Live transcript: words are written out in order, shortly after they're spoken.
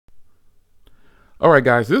All right,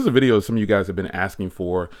 guys, this is a video some of you guys have been asking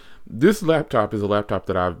for. This laptop is a laptop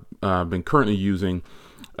that I've been currently using,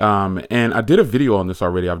 and I did a video on this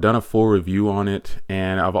already. I've done a full review on it,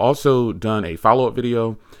 and I've also done a follow-up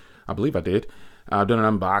video. I believe I did. I've done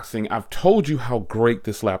an unboxing. I've told you how great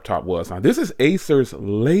this laptop was. Now, this is Acer's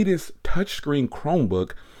latest touchscreen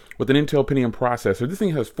Chromebook with an Intel Pentium processor. This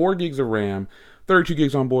thing has 4 gigs of RAM, 32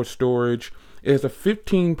 gigs onboard storage. It has a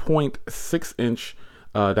 15.6 inch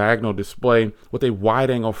diagonal display with a wide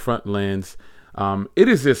angle front lens. It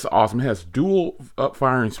is just awesome. It has dual up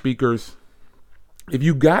firing speakers. If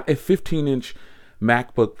you got a 15-inch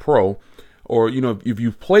MacBook Pro, or if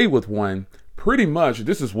you've played with one, pretty much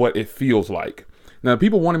this is what it feels like. Now,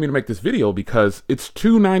 people wanted me to make this video because it's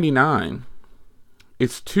 $299.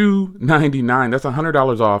 It's $299. That's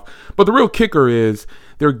 $100 off. But the real kicker is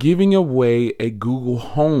they're giving away a Google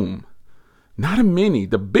Home. Not a mini,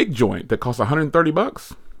 the big joint that costs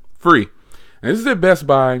 $130, free. And this is at Best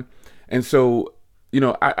Buy. And so,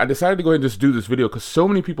 I decided to go ahead and just do this video because so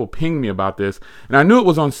many people pinged me about this. And I knew it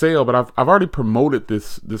was on sale, but I've already promoted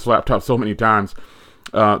this laptop so many times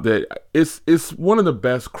that it's one of the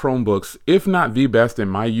best Chromebooks, if not the best in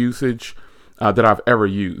my usage that I've ever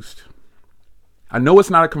used. I know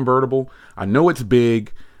it's not a convertible. I know it's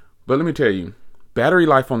big, but let me tell you, battery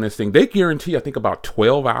life on this thing, they guarantee, I think, about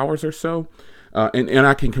 12 hours or so. And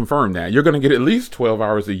I can confirm that. You're going to get at least 12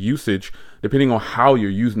 hours of usage, depending on how you're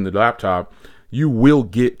using the laptop. You will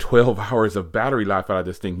get 12 hours of battery life out of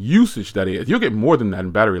this thing. Usage, that is. You'll get more than that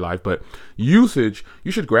in battery life, but usage,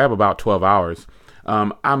 you should grab about 12 hours.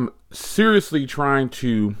 I'm seriously trying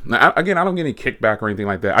to, again, I don't get any kickback or anything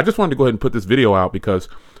like that. I just wanted to go ahead and put this video out because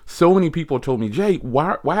so many people told me, Jay,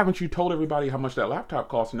 why haven't you told everybody how much that laptop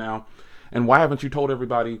costs now? And why haven't you told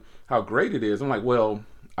everybody how great it is? I'm like, well,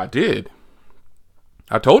 I did.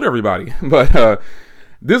 I told everybody, but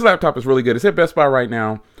this laptop is really good. It's at Best Buy right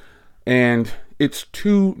now, and it's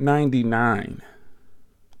 $299.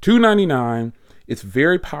 $299. It's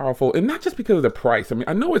very powerful, and not just because of the price. I mean,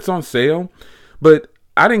 I know it's on sale, but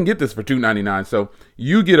I didn't get this for $299, so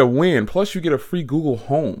you get a win. Plus, you get a free Google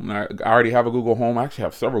Home. I already have a Google Home. I actually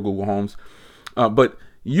have several Google Homes, but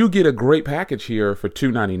you get a great package here for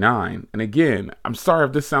 $299. And again, I'm sorry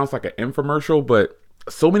if this sounds like an infomercial, but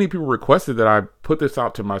so many people requested that I put this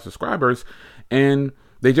out to my subscribers, and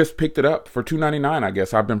they just picked it up for $299. I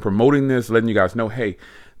guess I've been promoting this, letting you guys know, hey,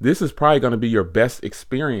 this is probably going to be your best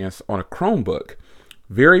experience on a Chromebook.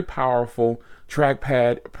 Very powerful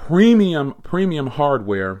trackpad, premium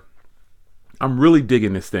hardware. I'm really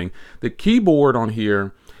digging this thing. The keyboard on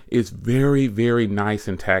here is very, very nice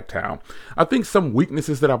and tactile. I think some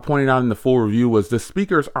weaknesses that I pointed out in the full review was the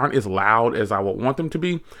speakers aren't as loud as I would want them to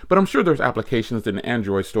be, but I'm sure there's applications in the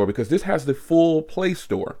Android store because this has the full Play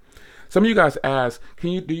Store. Some of you guys ask,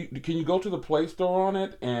 can you go to the Play Store on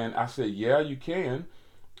it? And I said, yeah, you can.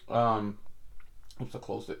 Oops, I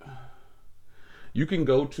closed it. You can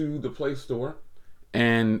go to the Play Store,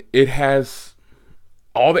 and it has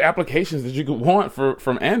all the applications that you could want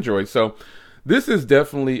from Android. So this is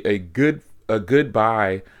definitely a good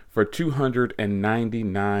buy for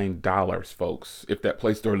 $299, folks. If that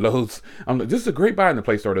Play Store loads, this is a great buy and the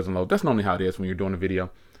Play Store doesn't load. That's normally how it is when you're doing a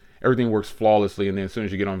video. Everything works flawlessly, and then as soon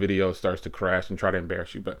as you get on video, it starts to crash and try to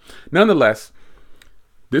embarrass you. But nonetheless,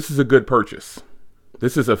 this is a good purchase.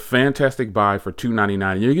 This is a fantastic buy for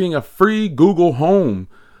 $299. You're getting a free Google Home.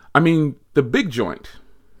 I mean, the big joint,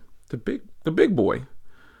 the big boy.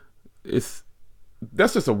 That's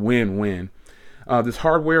just a win-win. This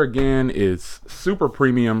hardware, again, is super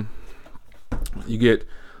premium. You get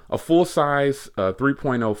a full-size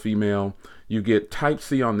 3.0 female. You get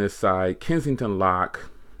Type-C on this side, Kensington lock.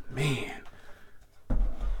 Man.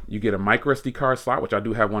 You get a micro SD card slot, which I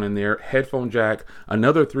do have one in there, headphone jack,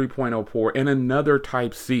 another 3.0 port, and another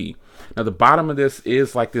Type-C. Now, the bottom of this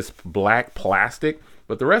is like this black plastic,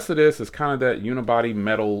 but the rest of this is kind of that unibody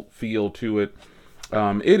metal feel to it.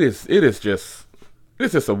 It's just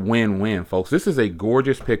a win-win, folks. This is a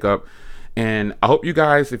gorgeous pickup, and I hope you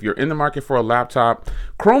guys, if you're in the market for a laptop,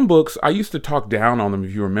 Chromebooks, I used to talk down on them,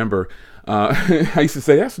 if you remember. I used to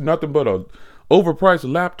say, that's nothing but a overpriced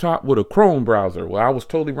laptop with a Chrome browser. Well, I was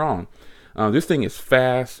totally wrong. This thing is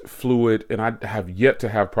fast, fluid, and I have yet to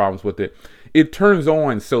have problems with it. It turns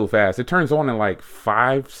on so fast. It turns on in like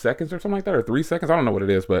 5 seconds or something like that, or 3 seconds. I don't know what it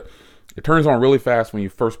is, but it turns on really fast when you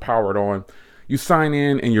first power it on. You sign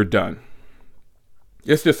in and you're done.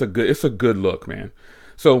 It's just a good look, man.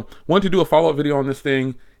 So, wanted to do a follow-up video on this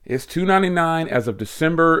thing. It's $299 as of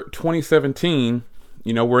December 2017.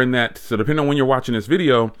 We're in that, so depending on when you're watching this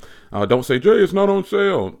video, don't say, Jay, it's not on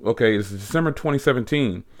sale. Okay, it's December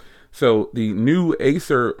 2017. So the new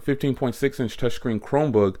Acer 15.6 inch touchscreen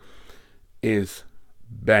Chromebook is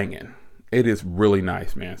banging. It is really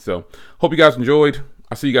nice, man. So hope you guys enjoyed.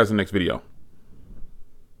 I'll see you guys in the next video.